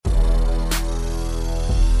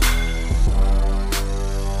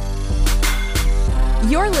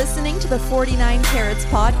You're listening to the 49 Carats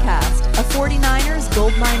podcast, a 49ers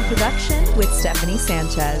Goldmine production with Stephanie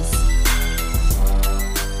Sanchez.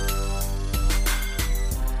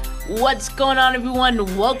 What's going on,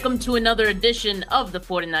 everyone? Welcome to another edition of the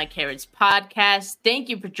 49 Carats podcast. Thank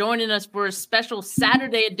you for joining us for a special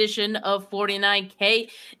Saturday edition of 49K.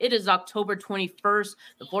 It is October 21st.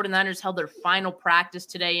 The 49ers held their final practice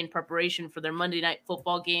today in preparation for their Monday Night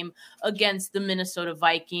Football game against the Minnesota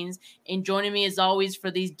Vikings. And joining me, as always, for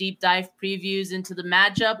these deep dive previews into the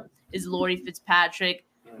matchup is Laurie Fitzpatrick.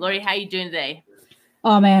 Laurie, how are you doing today?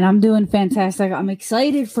 Oh, man, I'm doing fantastic. I'm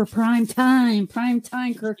excited for prime time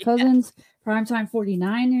Kirk Cousins, prime time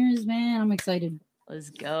 49ers, man. I'm excited. Let's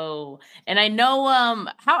go. And I know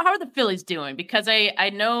how are the Phillies doing? Because I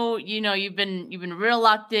know, you've been real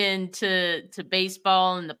locked in to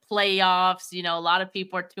baseball and the playoffs. A lot of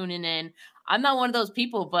people are tuning in. I'm not one of those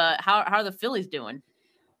people, but how are the Phillies doing?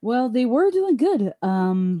 Well, they were doing good.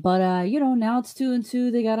 But now it's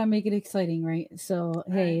 2-2. They gotta make it exciting, right? So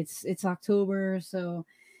hey, it's October, so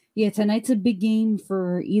yeah, tonight's a big game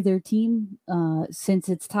for either team, since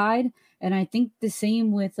it's tied. And I think the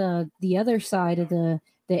same with the other side of the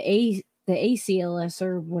ACLS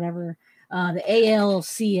or whatever, the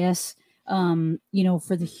ALCS,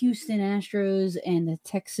 for the Houston Astros and the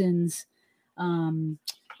Texans,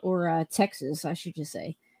 or Texas, I should just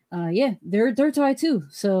say. They're tied too,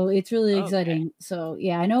 so it's really exciting. Okay. So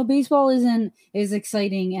yeah, I know baseball isn't as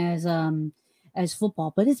exciting as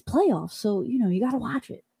football, but it's playoffs, so you got to watch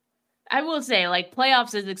it. I will say,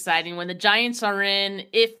 playoffs is exciting when the Giants are in.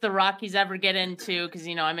 If the Rockies ever get into, because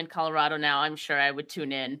I'm in Colorado now, I'm sure I would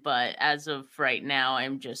tune in. But as of right now,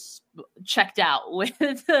 I'm just checked out with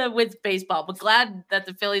baseball. But glad that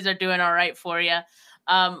the Phillies are doing all right for you.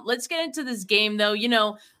 Let's get into this game, though.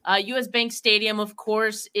 US Bank Stadium, of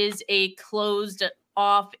course, is a closed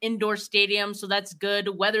off indoor stadium, so that's good.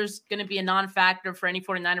 Weather's going to be a non-factor for any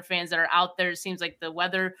 49er fans that are out there. It seems like the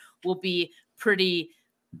weather will be pretty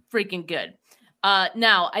freaking good.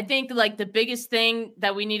 Now, I think the biggest thing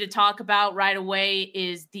that we need to talk about right away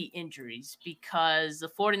is the injuries, because the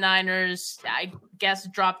 49ers, I guess,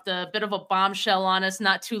 dropped a bit of a bombshell on us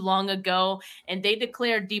not too long ago, and they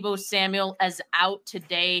declared Deebo Samuel as out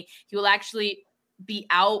today. He will actually be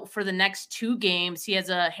out for the next 2 games. He has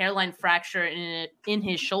a hairline fracture in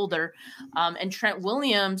his shoulder. And Trent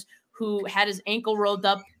Williams, who had his ankle rolled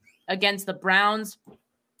up against the Browns,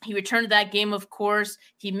 he returned to that game, of course.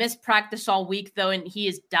 He missed practice all week, though, and he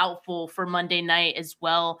is doubtful for Monday night as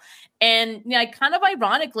well. And kind of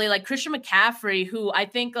ironically, Christian McCaffrey, who I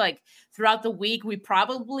think throughout the week we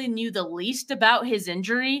probably knew the least about his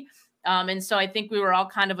injury. And so I think we were all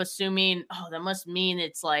kind of assuming, that must mean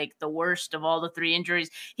it's the worst of all the 3 injuries.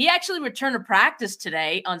 He actually returned to practice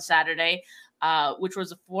today on Saturday, which was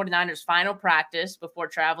the 49ers' final practice before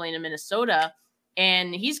traveling to Minnesota.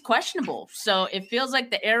 And he's questionable. So it feels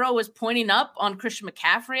like the arrow is pointing up on Christian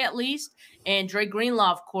McCaffrey at least. And Dre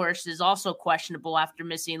Greenlaw, of course, is also questionable after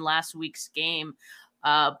missing last week's game.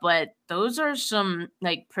 But those are some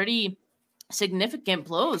pretty significant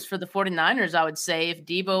blows for the 49ers, I would say. If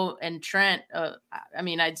Deebo and Trent,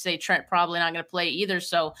 I'd say Trent probably not going to play either.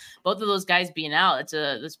 So both of those guys being out, that's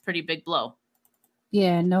a pretty big blow.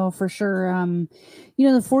 Yeah, no, for sure. The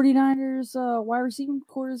 49ers wide receiver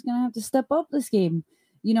core is going to have to step up this game.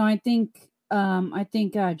 I think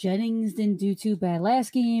Jennings didn't do too bad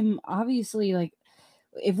last game. Obviously,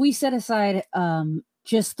 if we set aside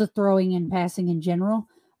just the throwing and passing in general,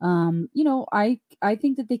 I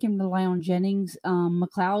think that they can rely on Jennings.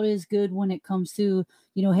 McLeod is good when it comes to,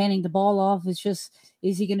 handing the ball off. It's just,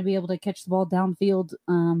 is he going to be able to catch the ball downfield?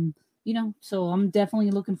 So I'm definitely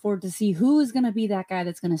looking forward to see who is going to be that guy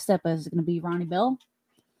that's going to step up. Is it going to be Ronnie Bell?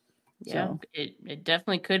 Yeah, so. It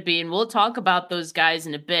definitely could be. And we'll talk about those guys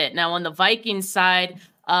in a bit. Now, on the Vikings side,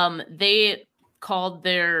 they called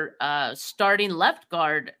their starting left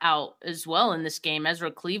guard out as well in this game, Ezra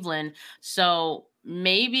Cleveland. So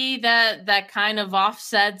maybe that kind of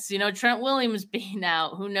offsets, Trent Williams being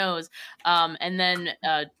out. Who knows? And then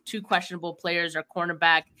 2 questionable players are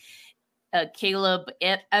cornerback Caleb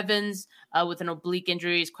Evans with an oblique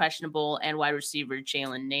injury is questionable, and wide receiver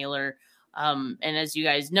Jalen Naylor. And as you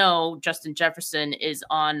guys know, Justin Jefferson is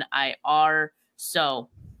on IR. So,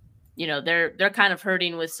 they're kind of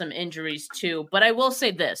hurting with some injuries too. But I will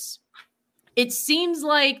say this. It seems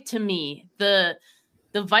like to me, the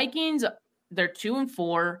Vikings, they're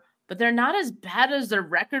 2-4, but they're not as bad as their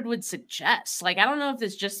record would suggest. I don't know if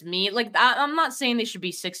it's just me. I'm not saying they should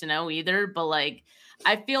be 6-0 either, but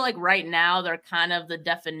I feel like right now they're kind of the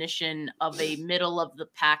definition of a middle of the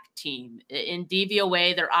pack team. In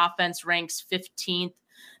DVOA, their offense ranks 15th.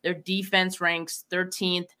 Their defense ranks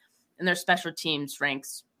 13th, and their special teams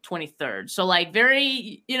ranks 23rd. So like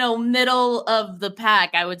very, middle of the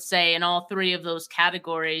pack, I would say, in all three of those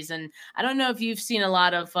categories. And I don't know if you've seen a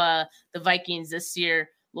lot of the Vikings this year,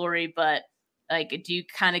 Laurie, but like, do you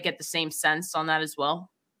kind of get the same sense on that as well?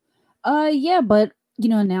 Yeah, but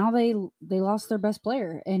now they lost their best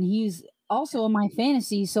player, and he's also in my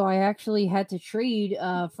fantasy, so I actually had to trade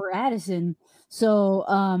for Addison. So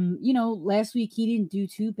last week he didn't do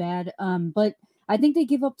too bad. But I think they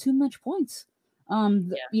give up too much points.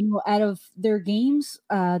 Out of their games,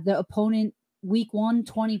 the opponent week 1,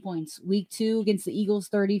 20 points, week 2 against the Eagles,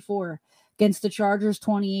 34, against the Chargers,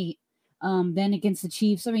 28. Then against the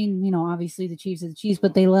Chiefs, I mean, obviously the Chiefs are the Chiefs,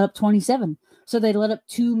 but they let up 27. So they let up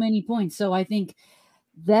too many points. So I think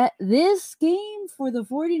that this game for the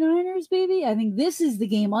 49ers, baby, I think this is the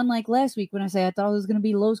game. Unlike last week when I say I thought it was going to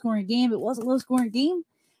be a low-scoring game, it was a low-scoring game.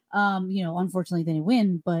 Unfortunately they didn't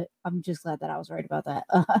win, but I'm just glad that I was right about that.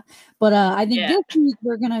 But I think this week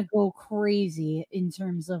we're going to go crazy in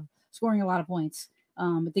terms of scoring a lot of points.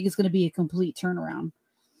 I think it's going to be a complete turnaround.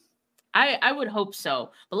 I would hope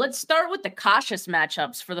so. But let's start with the cautious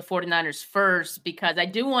matchups for the 49ers first, because I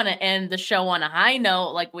do want to end the show on a high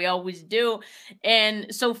note like we always do.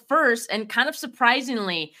 And so first, and kind of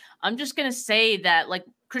surprisingly, I'm just going to say that like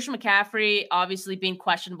Christian McCaffrey obviously being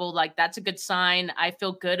questionable, like that's a good sign. I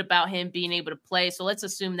feel good about him being able to play. So let's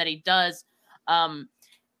assume that he does.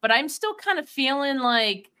 But I'm still kind of feeling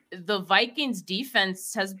like the Vikings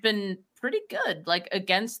defense has been pretty good, like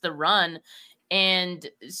against the run. And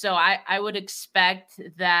so I would expect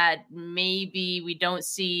that maybe we don't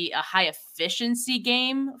see a high efficiency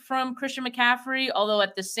game from Christian McCaffrey. Although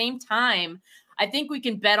at the same time, I think we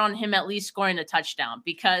can bet on him at least scoring a touchdown,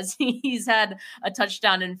 because he's had a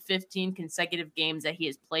touchdown in 15 consecutive games that he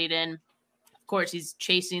has played in. Of course, he's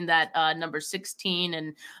chasing that number 16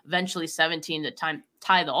 and eventually 17 to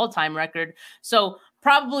tie the all-time record. So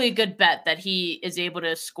probably a good bet that he is able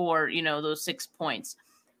to score, those 6 points.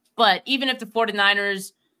 But even if the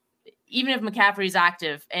 49ers, even if McCaffrey's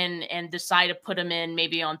active and decide to put him in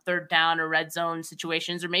maybe on third down or red zone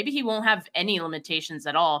situations, or maybe he won't have any limitations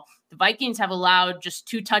at all. The Vikings have allowed just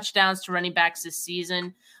 2 touchdowns to running backs this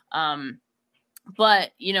season.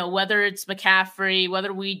 But, whether it's McCaffrey,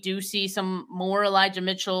 whether we do see some more Elijah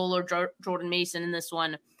Mitchell or Jordan Mason in this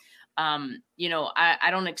one, I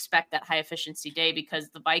don't expect that high efficiency day, because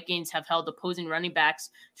the Vikings have held opposing running backs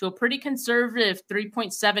to a pretty conservative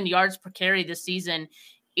 3.7 yards per carry this season,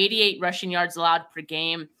 88 rushing yards allowed per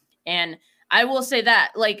game. And I will say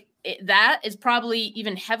that that is probably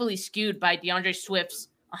even heavily skewed by DeAndre Swift's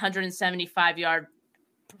 175-yard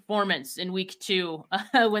performance in week 2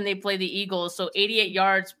 when they play the Eagles. So 88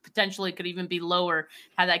 yards potentially could even be lower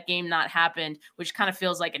had that game not happened, which kind of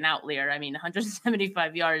feels like an outlier. I mean,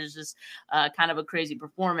 175 yards is just kind of a crazy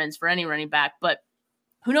performance for any running back, but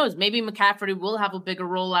who knows? Maybe McCaffrey will have a bigger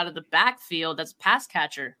role out of the backfield as a pass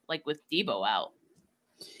catcher, like with Debo out.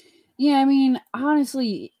 Yeah, I mean,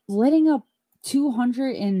 honestly, letting up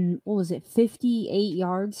 58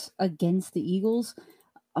 yards against the Eagles,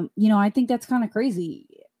 I think that's kind of crazy.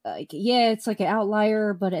 It's like an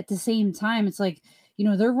outlier, but at the same time, it's like,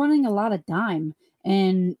 they're running a lot of dime,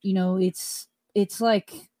 and it's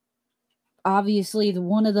like obviously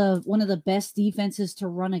one of the best defenses to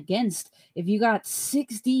run against. If you got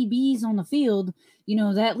 6 DBs on the field,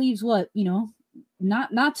 that leaves what,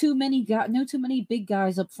 not too many big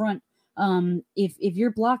guys up front. If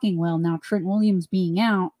you're blocking well, now Trent Williams being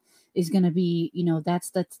out is going to be, that's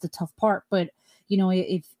the tough part. But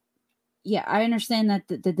I understand that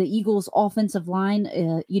the Eagles' offensive line,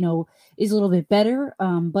 is a little bit better.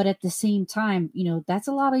 But at the same time, that's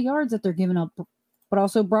a lot of yards that they're giving up. But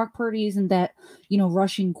also Brock Purdy isn't that,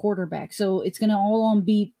 rushing quarterback. So it's gonna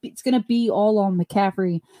be all on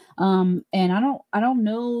McCaffrey. And I don't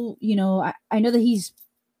know, I know that he's,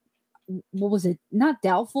 what was it? Not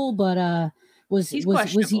doubtful, but was he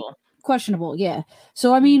questionable? Yeah.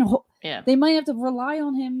 So I mean, they might have to rely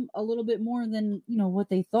on him a little bit more than what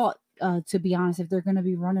they thought. To be honest, if they're going to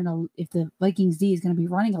be if the Vikings D is going to be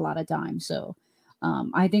running a lot of dime, so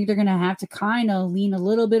I think they're going to have to kind of lean a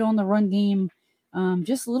little bit on the run game,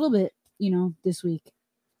 just a little bit, this week.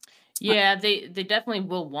 Yeah, they definitely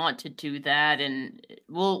will want to do that, and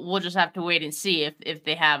we'll just have to wait and see if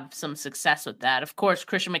they have some success with that. Of course,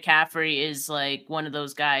 Christian McCaffrey is like one of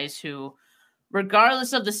those guys who,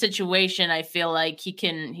 regardless of the situation, I feel like he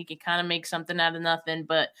can kind of make something out of nothing.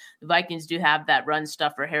 But the Vikings do have that run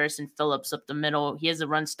stuffer, Harrison Phillips, up the middle. He has a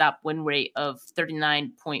run stop win rate of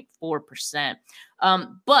 39.4%.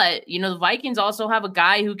 But the Vikings also have a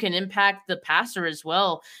guy who can impact the passer as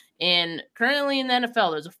well And currently in the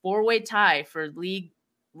NFL, there's a 4-way tie for league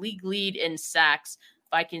lead in sacks.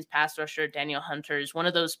 Vikings pass rusher Daniel Hunter is one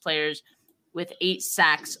of those players with 8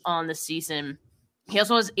 sacks on the season. He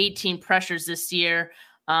also has 18 pressures this year.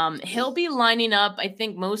 He'll be lining up, I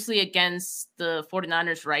think, mostly against the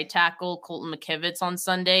 49ers right tackle, Colton McKivitz, on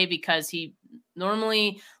Sunday, because he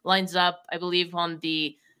normally lines up, I believe, on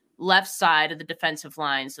the left side of the defensive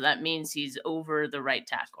line. So that means he's over the right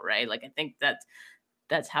tackle, right? Like, I think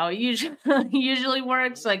that's how it usually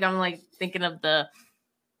works. Like, I'm like thinking of the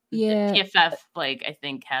PFF, like, I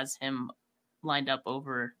think has him lined up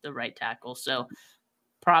over the right tackle. So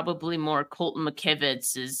probably more Colton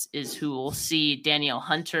McKivitz is who will see Daniel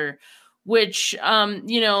Hunter, which,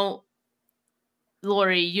 Laurie,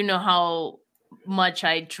 you know how much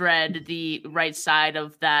I dread the right side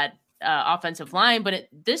of that offensive line, but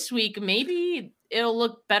this week, maybe it'll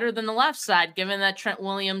look better than the left side, given that Trent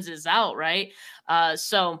Williams is out, right?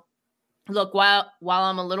 So look, while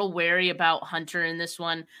I'm a little wary about Hunter in this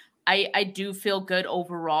one, I do feel good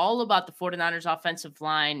overall about the 49ers offensive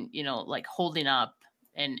line, like holding up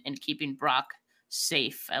and keeping Brock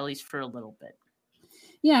safe, at least for a little bit.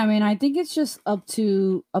 Yeah, I mean, I think it's just up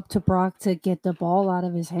to Brock to get the ball out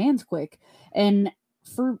of his hands quick. And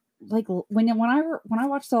for like when I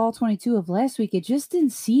watched the all 22 of last week, it just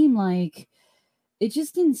didn't seem like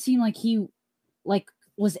he like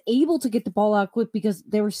was able to get the ball out quick because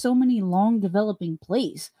there were so many long developing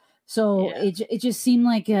plays. So it just seemed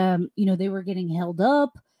like they were getting held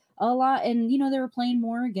up a lot, and they were playing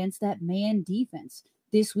more against that man defense.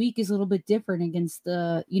 This week is a little bit different against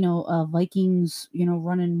the Vikings,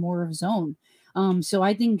 running more of zone. So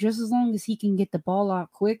I think just as long as he can get the ball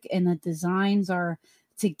out quick and the designs are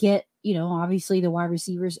to get obviously the wide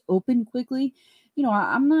receivers open quickly,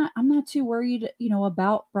 I'm not too worried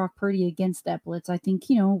about Brock Purdy against that blitz. I think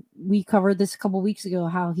we covered this a couple weeks ago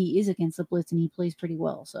how he is against the blitz and he plays pretty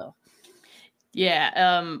well. So.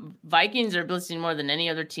 Yeah, Vikings are blitzing more than any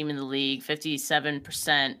other team in the league,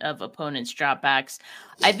 57% of opponents' dropbacks.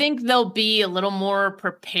 I think they'll be a little more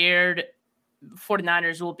prepared.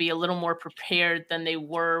 49ers will be a little more prepared than they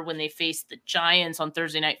were when they faced the Giants on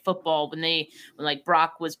Thursday Night Football, when like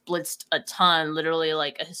Brock was blitzed a ton, literally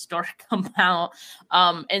like a historic amount.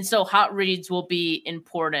 And so hot reads will be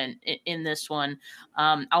important in this one.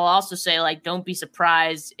 I'll also say, like, don't be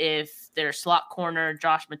surprised if their slot corner,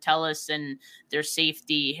 Josh Metellus, and their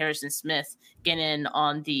safety, Harrison Smith, get in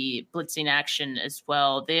on the blitzing action as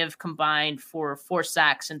well. They have combined for 4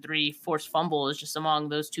 sacks and 3 forced fumbles just among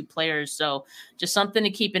those 2 players. So just something to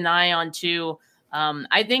keep an eye on too.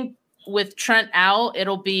 I think with Trent out,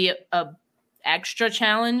 it'll be a extra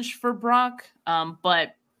challenge for Brock.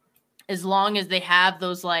 But as long as they have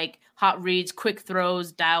those like hot reads, quick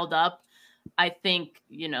throws dialed up, I think,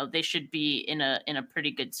 they should be in a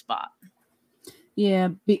pretty good spot. Yeah,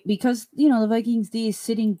 because, the Vikings D is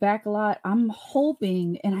sitting back a lot. I'm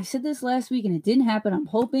hoping, and I said this last week and it didn't happen, I'm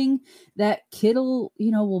hoping that Kittle,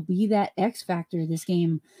 will be that X factor this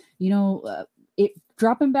game. It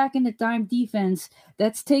dropping back into dime defense,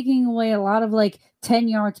 that's taking away a lot of like 10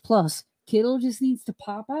 yards plus. Kittle just needs to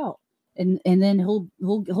pop out and then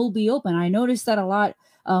he'll be open. I noticed that a lot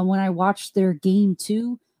when I watched their game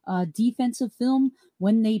 2 defensive film.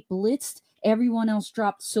 When they blitzed, everyone else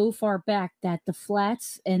dropped so far back that the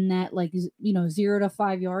flats and that 0 to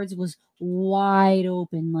 5 yards was wide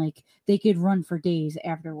open. Like they could run for days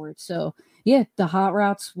afterwards. So yeah, the hot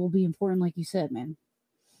routes will be important, like you said, man.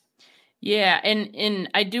 Yeah, and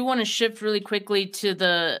I do want to shift really quickly to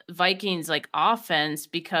the Vikings offense,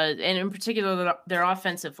 because, and in particular their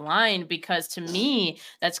offensive line, because to me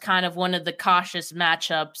that's kind of one of the cautious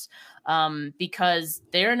matchups, because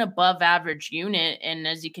they're an above average unit, and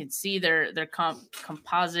as you can see, their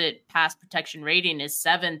composite pass protection rating is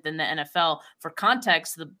 7th in the NFL. For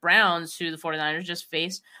context, the Browns, who the 49ers just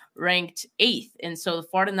faced, ranked 8th. And so the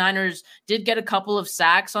 49ers did get a couple of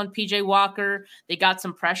sacks on PJ Walker. They got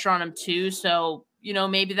some pressure on him too. So,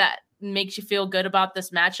 maybe that makes you feel good about this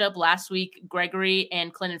matchup. Last week, Gregory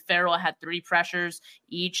and Clinton Farrell had 3 pressures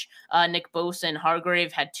each. Nick Bosa and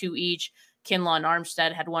Hargrave had 2 each. Kinlaw and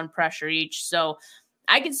Armstead had 1 pressure each. So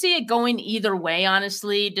I can see it going either way,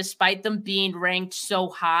 honestly. Despite them being ranked so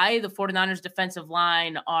high, the 49ers defensive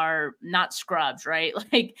line are not scrubs, right?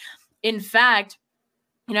 In fact,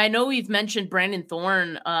 I know we've mentioned Brandon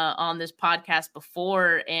Thorne on this podcast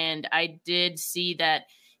before, and I did see that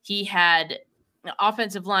he had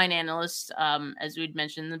offensive line analyst, as we'd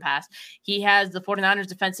mentioned in the past. He has the 49ers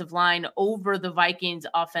defensive line over the Vikings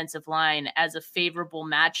offensive line as a favorable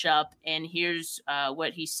matchup. And here's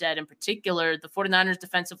what he said in particular. The 49ers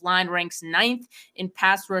defensive line ranks 9th in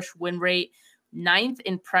pass rush win rate, 9th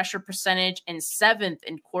in pressure percentage, and 7th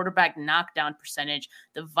in quarterback knockdown percentage.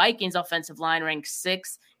 The Vikings offensive line ranks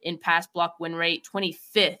 6th in pass block win rate,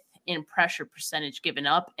 25th in pressure percentage given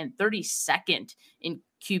up, and 32nd in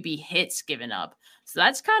QB hits given up. So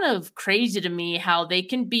that's kind of crazy to me how they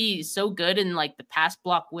can be so good in like the pass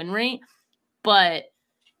block win rate, but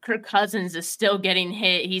Kirk Cousins is still getting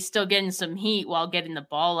hit. He's still getting some heat while getting the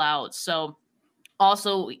ball out. So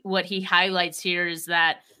also what he highlights here is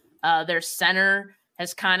that their center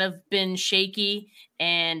has kind of been shaky,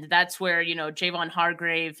 and that's where, Javon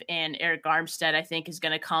Hargrave and Eric Armstead, I think, is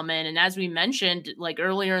going to come in. And as we mentioned, like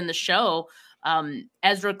earlier in the show,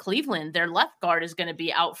 Ezra Cleveland, their left guard, is going to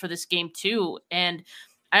be out for this game too. And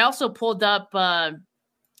I also pulled up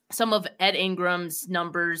some of Ed Ingram's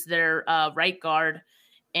numbers, their right guard.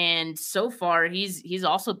 And so far he's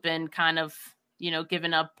also been kind of,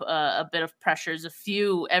 giving up a bit of pressures, a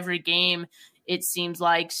few every game, it seems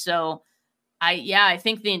like. So I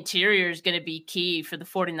think the interior is going to be key for the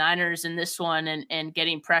 49ers in this one and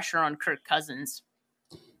getting pressure on Kirk Cousins.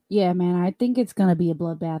 Yeah, man, I think it's going to be a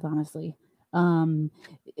bloodbath, honestly. And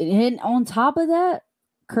on top of that,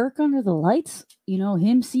 Kirk under the lights,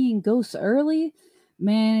 him seeing ghosts early,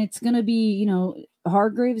 man, it's going to be,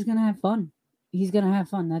 Hargrave's going to have fun. He's going to have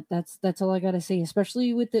fun. That's all I got to say,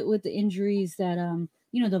 especially with the injuries that,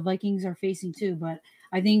 the Vikings are facing too. But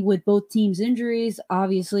I think with both teams' injuries,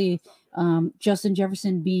 obviously, Justin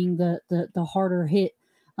Jefferson being the harder hit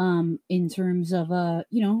in terms of,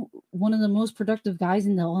 one of the most productive guys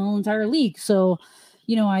in the whole entire league. So,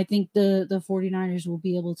 I think the 49ers will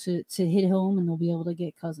be able to hit home, and they'll be able to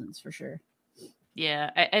get Cousins for sure.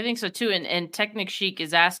 Yeah, I think so too. And Technic Chic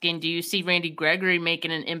is asking, do you see Randy Gregory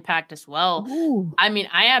making an impact as well? Ooh. I mean,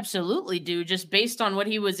 I absolutely do, just based on what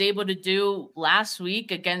he was able to do last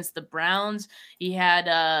week against the Browns. He had,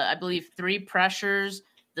 I believe, 3 pressures,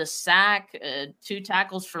 the sack, 2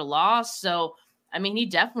 tackles for loss. So, I mean, he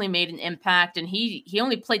definitely made an impact, and he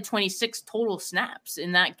only played 26 total snaps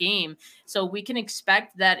in that game. So we can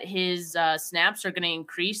expect that his snaps are going to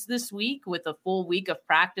increase this week with a full week of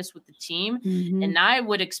practice with the team. Mm-hmm. And I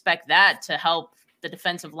would expect that to help the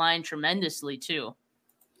defensive line tremendously too.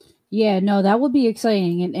 Yeah, no, that would be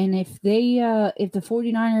exciting. And if the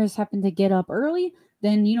 49ers happen to get up early,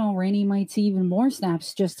 then, Randy might see even more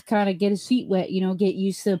snaps just to kind of get his feet wet, get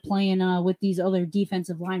used to playing with these other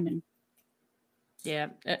defensive linemen. Yeah,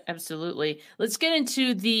 absolutely. Let's get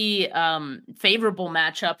into the favorable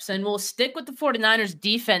matchups, and we'll stick with the 49ers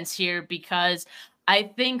defense here because I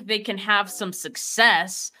think they can have some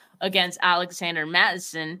success against Alexander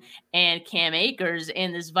Mattison and Cam Akers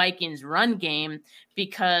in this Vikings run game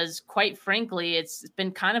because, quite frankly, it's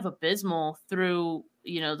been kind of abysmal through,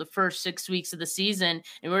 the first 6 weeks of the season.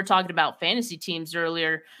 And we were talking about fantasy teams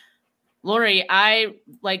earlier. Laurie, I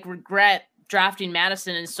regret drafting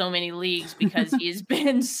Madison in so many leagues because he has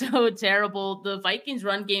been so terrible. The Vikings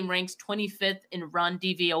run game ranks 25th in run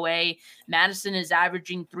DVOA. Madison is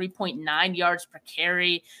averaging 3.9 yards per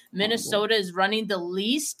carry. Minnesota is running the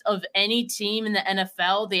least of any team in the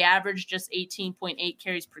NFL. They average just 18.8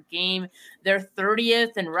 carries per game. They're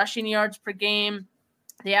 30th in rushing yards per game.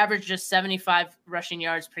 They average just 75 rushing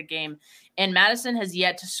yards per game. And Madison has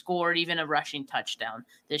yet to score even a rushing touchdown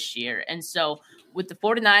this year. And so with the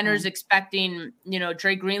 49ers expecting,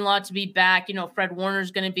 Dre Greenlaw to be back, Fred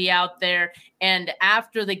Warner's going to be out there. And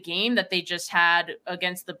after the game that they just had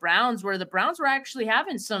against the Browns, where the Browns were actually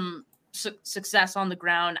having some success on the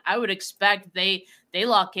ground, I would expect they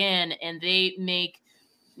lock in and they make,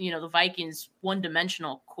 the Vikings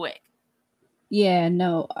one-dimensional quick. Yeah,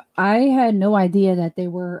 no, I had no idea that they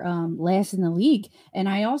were last in the league. And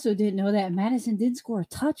I also didn't know that Madison didn't score a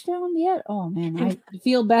touchdown yet. Oh, man, I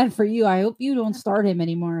feel bad for you. I hope you don't start him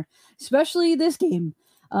anymore, especially this game,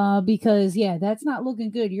 because, yeah, that's not looking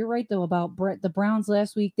good. You're right, though, about the Browns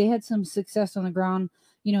last week. They had some success on the ground,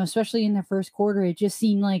 especially in the first quarter. It just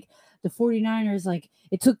seemed like the 49ers,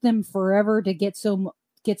 it took them forever to get some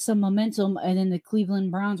momentum. And then the Cleveland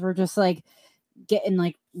Browns were just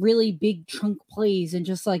getting really big chunk plays and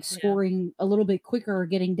just scoring a little bit quicker or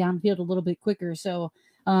getting downfield a little bit quicker. So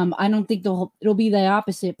I don't think it'll be the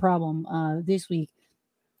opposite problem this week.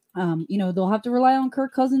 They'll have to rely on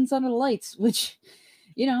Kirk Cousins under the lights, which,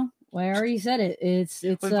 I already said it.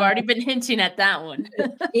 We've already been hinting at that one.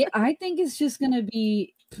 I think it's just going to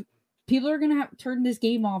be, people are going to have to turn this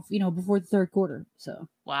game off, before the third quarter. So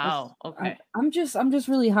wow. Okay. I'm just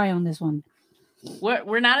really high on this one.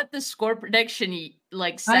 We're not at the score prediction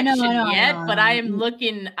section yet, but I'm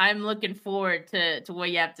looking forward to what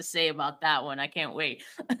you have to say about that one. I can't wait.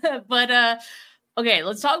 But okay,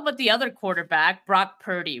 let's talk about the other quarterback, Brock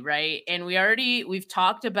Purdy, right? And we've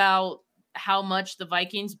talked about how much the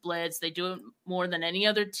Vikings blitz. They do it more than any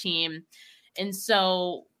other team. And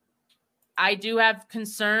so I do have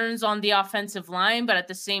concerns on the offensive line, but at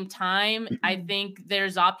the same time, I think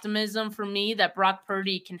there's optimism for me that Brock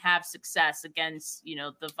Purdy can have success against,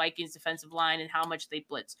 the Vikings defensive line and how much they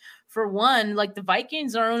blitz. For one, like the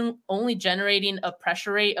Vikings are only generating a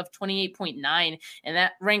pressure rate of 28.9, and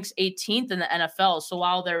that ranks 18th in the NFL. So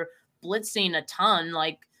while they're blitzing a ton,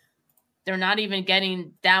 like they're not even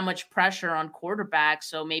getting that much pressure on quarterbacks.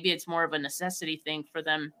 So maybe it's more of a necessity thing for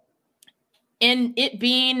them. And it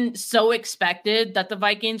being so expected that the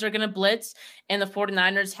Vikings are going to blitz and the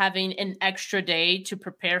 49ers having an extra day to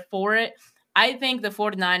prepare for it, I think the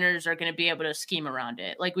 49ers are going to be able to scheme around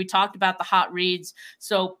it. Like we talked about the hot reads.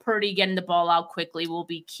 So Purdy getting the ball out quickly will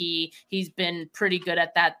be key. He's been pretty good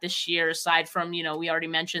at that this year, aside from, we already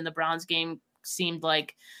mentioned the Browns game seemed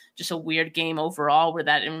like just a weird game overall where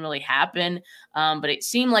that didn't really happen. But it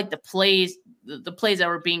seemed like the plays that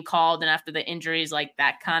were being called and after the injuries, like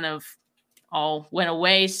that kind of all went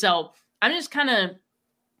away. So I'm just kind of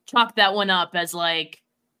chalk that one up as like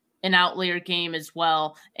an outlier game as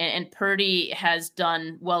well. And Purdy has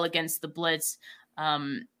done well against the blitz.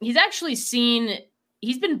 He's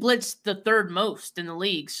been blitzed the third most in the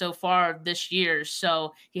league so far this year.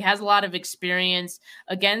 So he has a lot of experience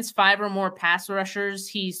against 5 or more pass rushers.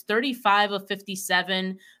 He's 35 of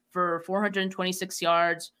 57 for 426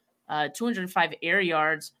 yards, 205 air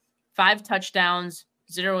yards, 5 touchdowns,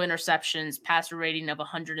 0 interceptions, passer rating of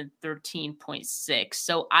 113.6.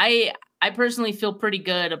 So I personally feel pretty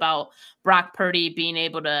good about Brock Purdy being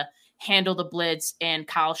able to handle the blitz and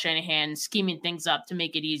Kyle Shanahan scheming things up to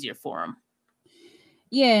make it easier for him.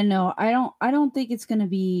 Yeah, no, I don't think it's going to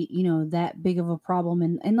be, that big of a problem.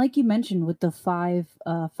 And like you mentioned with the 5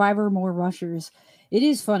 or more rushers, it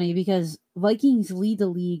is funny because Vikings lead the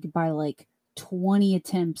league by like 20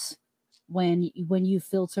 attempts when you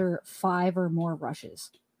filter 5 or more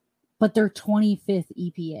rushes, but they're 25th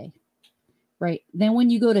EPA, right? Then when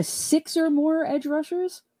you go to 6 or more edge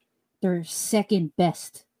rushers, they're second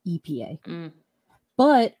best EPA.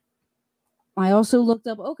 But I also looked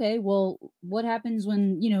up, okay, well, what happens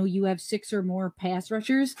when, you have 6 or more pass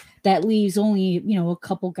rushers? That leaves only, a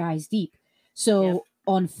couple guys deep. So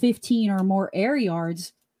on 15 or more air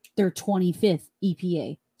yards, they're 25th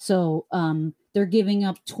EPA. So, they're giving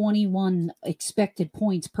up 21 expected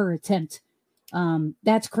points per attempt.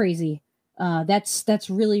 That's crazy. That's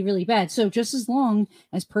really, really bad. So just as long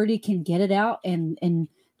as Purdy can get it out and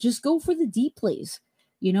just go for the deep plays,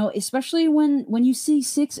 especially when you see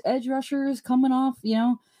 6 edge rushers coming off,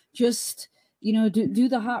 just, do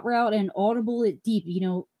the hot route and audible it deep,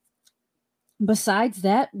 Besides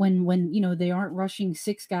that, when they aren't rushing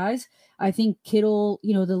 6 guys, I think Kittle,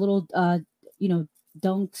 the little,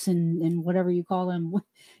 dunks and whatever you call them,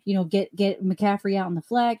 get McCaffrey out in the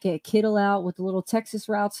flat, get Kittle out with the little Texas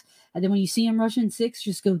routes. And then when you see him rushing 6,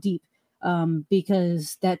 just go deep.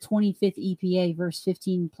 Because that 25th EPA versus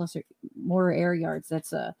 15 plus or more air yards,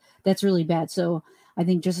 that's really bad. So I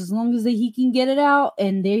think just as long as he can get it out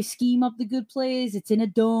and they scheme up the good plays, it's in a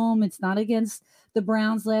dome, it's not against the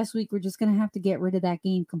Browns last week. We're just going to have to get rid of that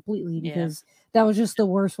game completely because that was just the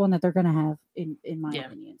worst one that they're going to have in my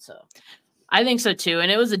opinion. So I think so too.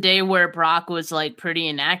 And it was a day where Brock was like pretty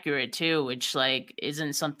inaccurate too, which like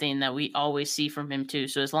isn't something that we always see from him too.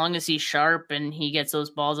 So as long as he's sharp and he gets those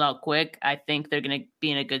balls out quick, I think they're going to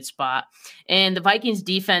be in a good spot. And the Vikings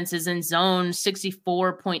defense is in zone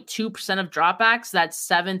 64.2% of dropbacks. That's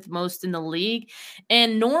 7th most in the league.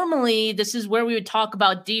 And normally this is where we would talk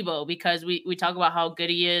about Debo because we talk about how good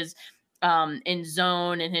he is in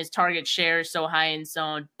zone and his target share is so high in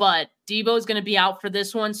zone, but Debo is going to be out for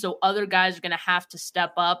this one. So other guys are going to have to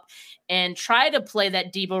step up and try to play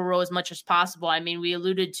that Debo role as much as possible. I mean, we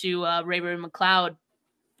alluded to Ray McLeod,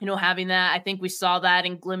 having that. I think we saw that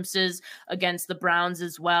in glimpses against the Browns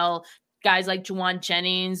as well. Guys like Juwan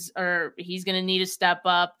Jennings, he's going to need to step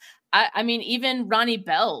up. I mean, even Ronnie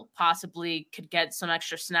Bell possibly could get some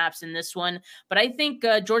extra snaps in this one, but I think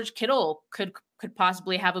George Kittle could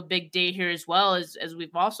possibly have a big day here as well, as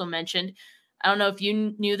we've also mentioned. I don't know if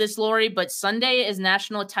you knew this, Laurie, but Sunday is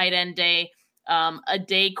National Tight End Day, a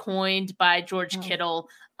day coined by George Kittle.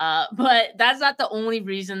 But that's not the only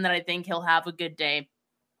reason that I think he'll have a good day.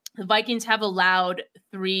 The Vikings have allowed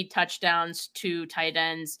 3 touchdowns to tight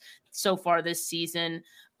ends so far this season.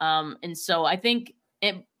 And so I think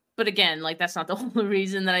but again, like that's not the only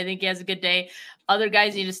reason that I think he has a good day. Other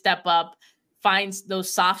guys need to step up, find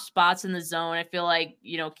those soft spots in the zone. I feel like,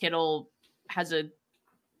 Kittle has a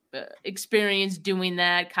experience doing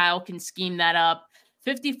that. Kyle can scheme that up.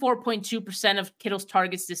 54.2% of Kittle's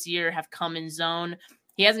targets this year have come in zone.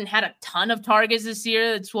 He hasn't had a ton of targets this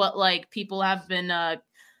year. That's what like people have been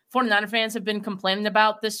 49er fans have been complaining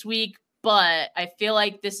about this week, but I feel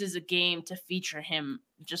like this is a game to feature him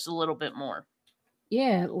just a little bit more.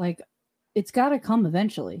 Yeah, like it's got to come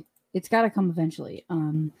eventually. It's got to come eventually.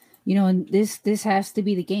 And this has to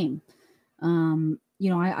be the game.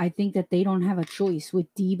 I think that they don't have a choice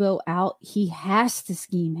with Debo out. He has to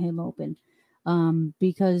scheme him open,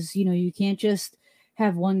 because you can't just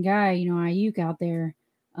have one guy. Ayuk out there.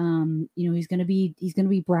 He's gonna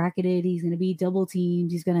be bracketed. He's gonna be double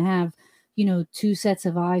teamed. He's gonna have two sets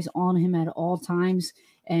of eyes on him at all times.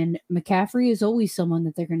 And McCaffrey is always someone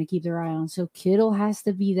that they're going to keep their eye on. So Kittle has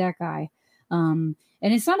to be that guy. And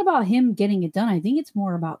it's not about him getting it done. I think it's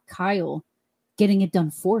more about Kyle getting it done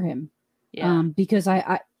for him. Yeah. Because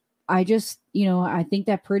I just, I think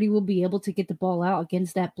that Purdy will be able to get the ball out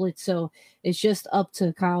against that blitz. So it's just up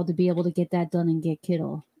to Kyle to be able to get that done and get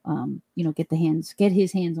Kittle, get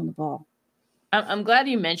his hands on the ball. I'm glad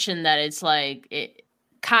you mentioned that. It's like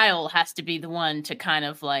Kyle has to be the one to kind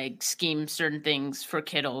of like scheme certain things for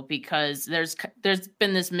Kittle, because there's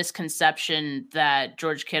been this misconception that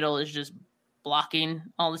George Kittle is just blocking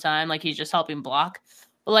all the time. Like he's just helping block.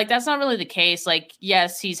 But like, that's not really the case. Like,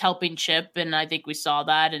 yes, he's helping chip. And I think we saw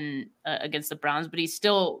that against the Browns, but he's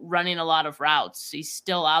still running a lot of routes. He's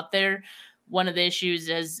still out there. One of the issues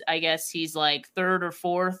is, I guess he's like third or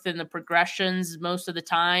fourth in the progressions most of the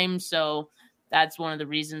time. So that's one of the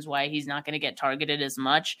reasons why he's not going to get targeted as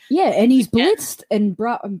much. Yeah, and he's blitzed, and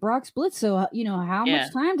Brock's blitzed. So, how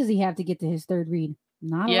much time does he have to get to his third read?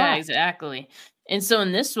 Not a lot. Yeah, exactly. And so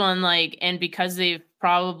in this one, like, and because they've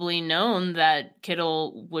probably known that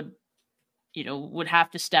Kittle would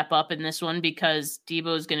have to step up in this one because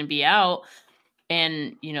Debo is going to be out.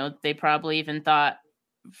 And, they probably even thought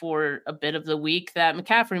for a bit of the week that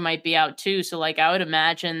McCaffrey might be out too. So, like, I would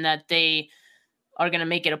imagine that they are going to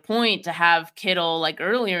make it a point to have Kittle like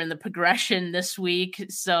earlier in the progression this week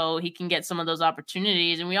so he can get some of those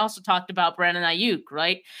opportunities. And we also talked about Brandon Ayuk,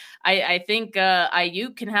 right? I think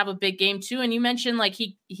Ayuk can have a big game too. And you mentioned like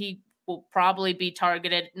he will probably be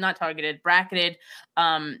bracketed,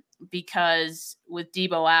 because with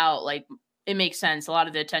Debo out, like it makes sense. A lot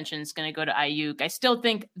of the attention is going to go to Ayuk. I still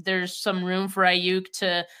think there's some room for Ayuk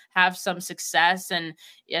to have some success. And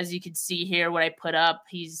as you can see here, what I put up,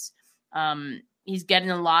 he's getting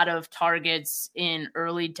a lot of targets in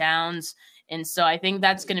early downs. And so I think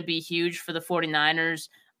that's going to be huge for the 49ers.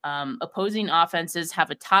 Opposing offenses have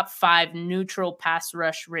a top 5 neutral pass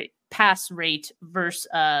rate versus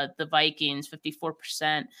the Vikings,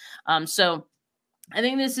 54%. So I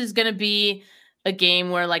think this is going to be a game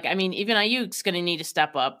where, like, I mean, even Ayuk's going to need to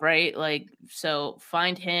step up, right? Like, so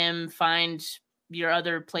find him, find your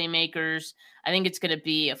other playmakers. I think it's going to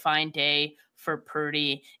be a fine day for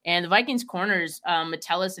Purdy. And the Vikings corners,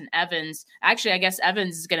 Metellus and Evans. Actually, I guess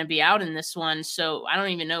Evans is going to be out in this one, so I don't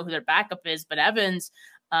even know who their backup is, but Evans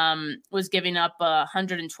was giving up a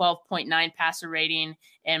 112.9 passer rating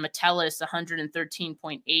and Metellus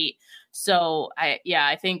 113.8. So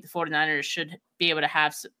I think the 49ers should be able to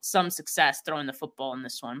have some success throwing the football in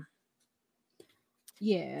this one.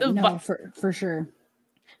 Yeah, for sure.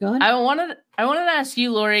 Go ahead. I wanted to ask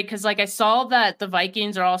you, Laurie, because like I saw that the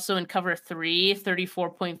Vikings are also in cover 3,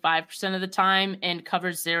 34.5% of the time, and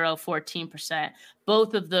cover 0, 14%.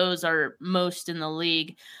 Both of those are most in the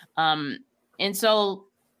league. And so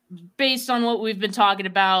based on what we've been talking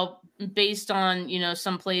about, based on,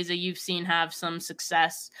 some plays that you've seen have some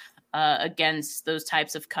success against those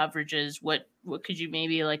types of coverages, what could you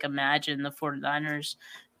maybe like imagine the 49ers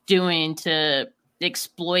doing to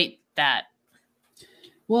exploit that?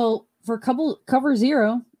 Well, for cover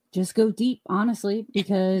 0, just go deep, honestly,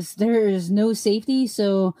 because there is no safety.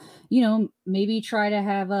 So, maybe try to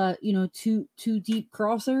have two deep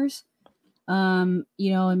crossers, and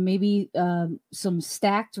maybe some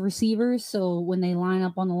stacked receivers. So when they line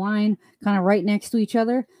up on the line, kind of right next to each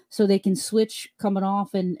other, so they can switch coming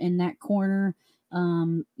off in that corner.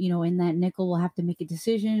 In that nickel will have to make a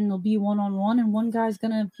decision. It'll be 1-on-1, and one guy's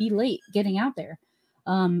gonna be late getting out there.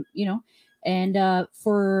 And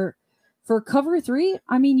for cover 3,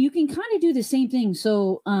 I mean, you can kind of do the same thing.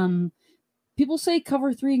 So people say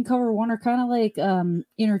cover 3 and cover 1 are kind of like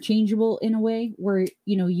interchangeable in a way, where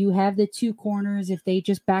you have the 2 corners. If they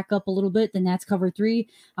just back up a little bit, then that's cover 3.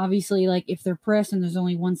 Obviously, like if they're pressed and there's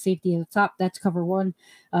only one safety at the top, that's cover 1.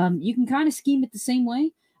 You can kind of scheme it the same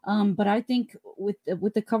way. But I think with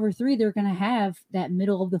the cover 3, they're going to have that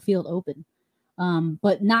middle of the field open.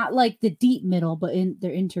 But not like the deep middle, but in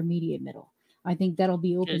their intermediate middle. I think that'll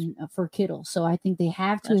be open for Kittle. So I think they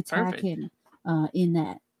have to attack him in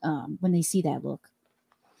that when they see that look.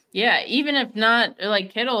 Yeah, even if not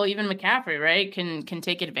like Kittle, even McCaffrey, right, can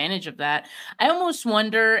take advantage of that. I almost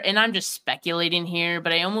wonder, and I'm just speculating here,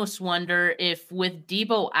 but I almost wonder if with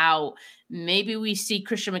Debo out, maybe we see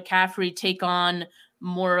Christian McCaffrey take on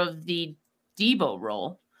more of the Debo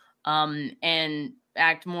role, and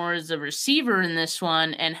act more as a receiver in this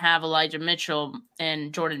one, and have Elijah Mitchell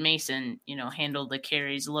and Jordan Mason, handle the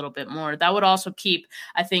carries a little bit more. That would also keep,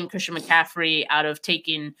 I think, Christian McCaffrey out of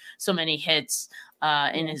taking so many hits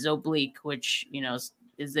in his oblique, which,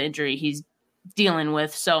 is the injury he's dealing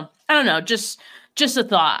with. So I don't know, just a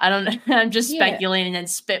thought. I don't know. I'm just speculating and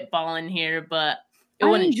spitballing here, but it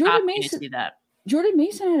wouldn't shock me to see that. Jordan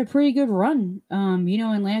Mason had a pretty good run.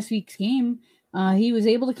 In last week's game, he was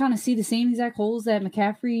able to kind of see the same exact holes that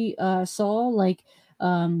McCaffrey saw. Like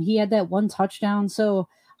he had that one touchdown. So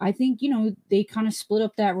I think, they kind of split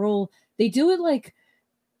up that role. They do it like,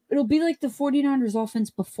 it'll be like the 49ers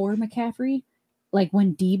offense before McCaffrey, like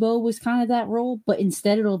when Debo was kind of that role, but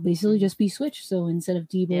instead it'll basically just be switched. So instead of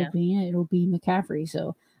Debo being it, it'll be McCaffrey.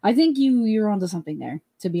 So I think you're onto something there,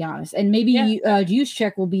 to be honest. And maybe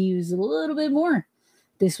Juszczyk will be used a little bit more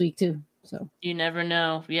this week too. So you never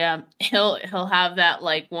know. Yeah, he'll have that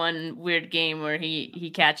like one weird game where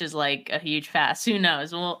he catches like a huge pass. Who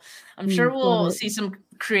knows? Well, I'm sure we'll see some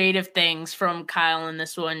creative things from Kyle in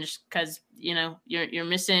this one, just because you're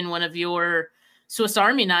missing one of your Swiss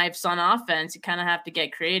Army knives on offense. You kind of have to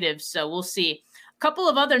get creative. So we'll see. A couple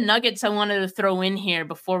of other nuggets I wanted to throw in here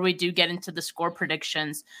before we do get into the score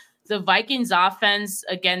predictions. The Vikings offense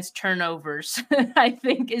against turnovers, I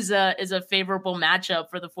think is a favorable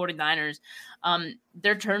matchup for the 49ers.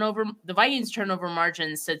 The Vikings turnover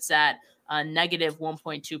margin sits at negative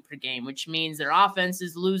 1.2 per game, which means their offense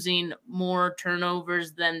is losing more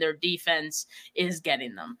turnovers than their defense is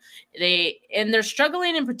getting them. They're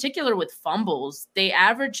struggling in particular with fumbles. They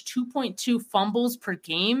average 2.2 fumbles per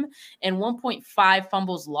game and 1.5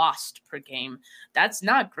 fumbles lost per game. That's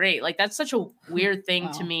not great. Like, that's such a weird thing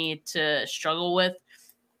to me to struggle with.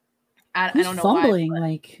 I don't know fumbling,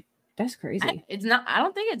 why, that's crazy. I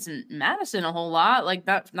don't think it's Madison a whole lot, like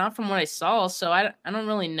that, not from what I saw. So I don't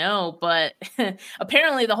really know, but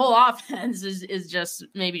apparently the whole offense is just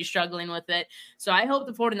maybe struggling with it. So I hope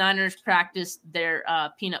the 49ers practice their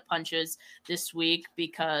peanut punches this week,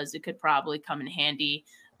 because it could probably come in handy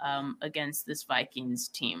against this Vikings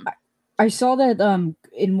team. I saw that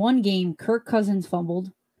in one game, Kirk Cousins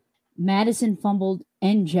fumbled, Madison fumbled,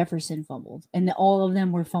 and Jefferson fumbled, and all of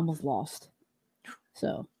them were fumbles lost.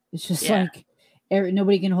 So it's just like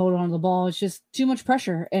nobody can hold on to the ball. It's just too much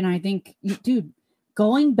pressure. And I think, dude,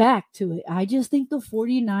 going back to it, I just think the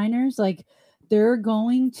 49ers, like, they're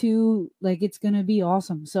going to, like, it's going to be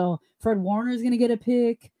awesome. So Fred Warner is going to get a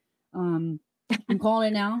pick. I'm calling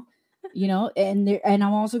it now, and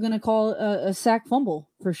I'm also going to call a sack fumble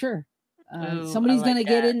for sure. Somebody's going to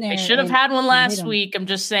get in there. They should have had one last week. I'm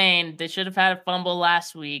just saying they should have had a fumble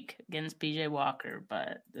last week against PJ Walker,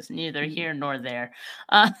 but it's neither here nor there.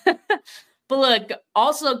 But look,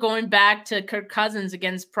 also going back to Kirk Cousins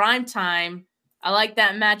against primetime, I like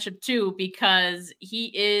that matchup too, because he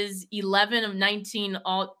is 11-19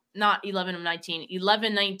 all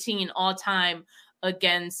time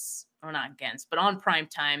against, or not against, but on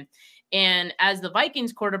primetime. And as the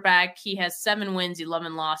Vikings quarterback, he has 7 wins,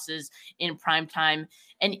 11 losses in primetime.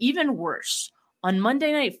 And even worse, on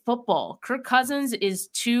Monday Night Football, Kirk Cousins is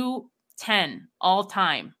 2-10 all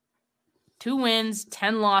time. 2 wins,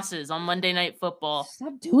 10 losses on Monday Night Football.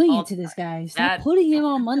 Stop doing it to this guy. Stop putting him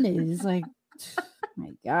on Mondays. It's like, my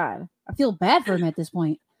God. I feel bad for him at this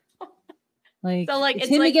point. Like, so, like, it's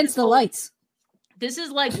him against the lights. This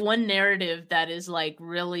is like one narrative that is like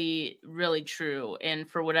really, really true. And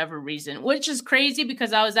for whatever reason, which is crazy,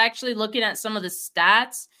 because I was actually looking at some of the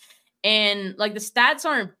stats, and like the stats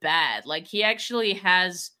aren't bad. Like, he actually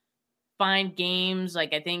has fine games.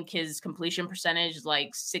 Like, I think his completion percentage is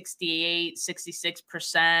like 68,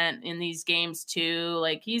 66% in these games too.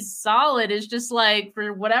 Like, he's solid. It's just like,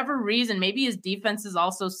 for whatever reason, maybe his defenses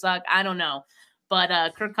also suck. I don't know.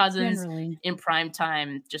 But Kirk Cousins in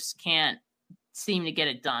primetime just can't seem to get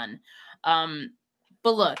it done.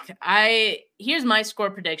 But look, here's my score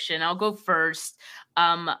prediction. I'll go first.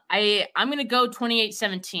 I'm going to go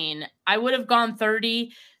 28-17. I would have gone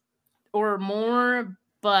 30 or more,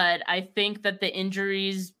 but I think that the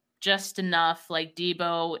injuries just enough, like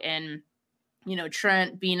Debo and,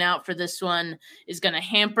 Trent being out for this one, is going to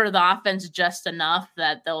hamper the offense just enough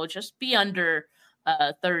that they'll just be under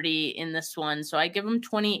 30 in this one. So I give them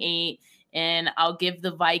 28. And I'll give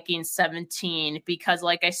the Vikings 17, because,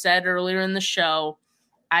 like I said earlier in the show,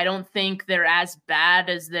 I don't think they're as bad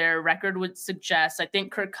as their record would suggest. I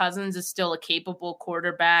think Kirk Cousins is still a capable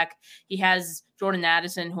quarterback. He has Jordan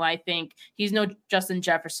Addison, who I think he's no Justin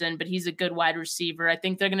Jefferson, but he's a good wide receiver. I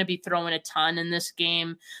think they're going to be throwing a ton in this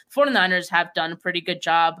game. 49ers have done a pretty good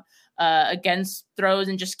job against throws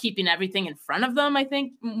and just keeping everything in front of them, I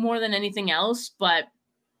think, more than anything else. But,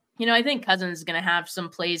 I think Cousins is going to have some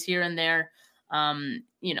plays here and there.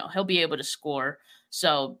 He'll be able to score.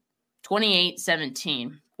 So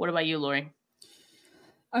 28-17. What about you, Laurie?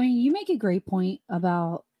 I mean, you make a great point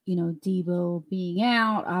about, Debo being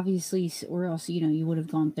out, obviously, or else, you would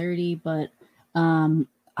have gone 30, but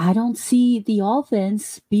I don't see the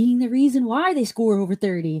offense being the reason why they score over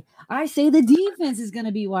 30. I say the defense is going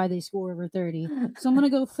to be why they score over 30. So I'm going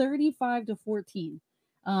to go 35-14.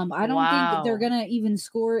 I don't think they're going to even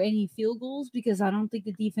score any field goals because I don't think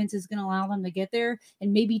the defense is going to allow them to get there,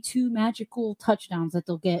 and maybe 2 magical touchdowns that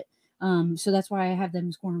they'll get. So that's why I have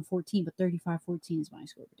them scoring 14, but 35-14 is my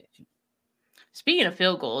score prediction. Speaking of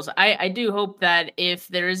field goals, I do hope that if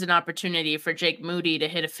there is an opportunity for Jake Moody to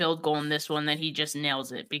hit a field goal in this one, that he just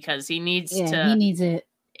nails it because he needs to. He needs it.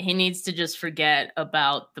 He needs to just forget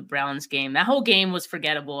about the Browns game. That whole game was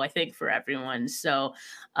forgettable, I think, for everyone. So,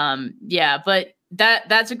 but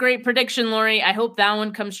that's a great prediction, Laurie. I hope that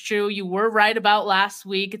one comes true. You were right about last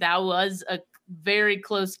week. That was a very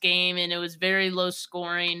close game, and it was very low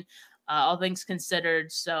scoring, all things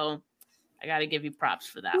considered. So I got to give you props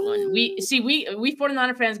for that one. We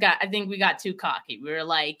 49er fans I think we got too cocky. We were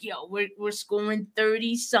like, we're scoring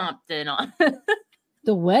 30 something on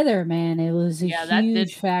the weather, man. It was a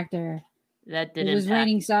huge factor. That did. It was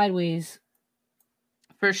raining sideways.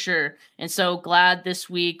 For sure. And so glad this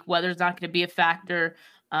week weather's not going to be a factor.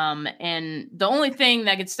 And the only thing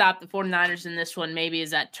that could stop the 49ers in this one maybe is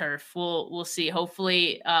that turf. We'll see.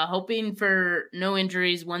 Hopefully, hoping for no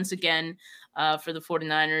injuries once again for the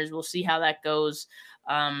 49ers. We'll see how that goes.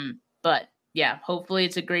 But yeah, hopefully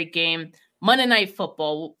it's a great game. Monday Night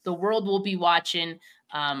Football. The world will be watching.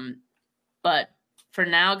 But for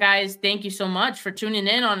now, guys, thank you so much for tuning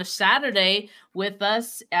in on a Saturday with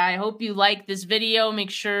us. I hope you like this video. Make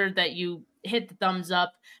sure that you hit the thumbs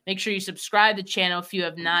up. Make sure you subscribe to the channel if you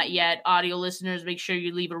have not yet. Audio listeners, make sure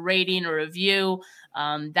you leave a rating or review.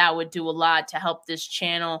 That would do a lot to help this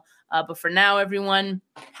channel. But for now, everyone,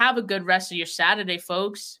 have a good rest of your Saturday,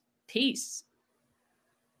 folks. Peace.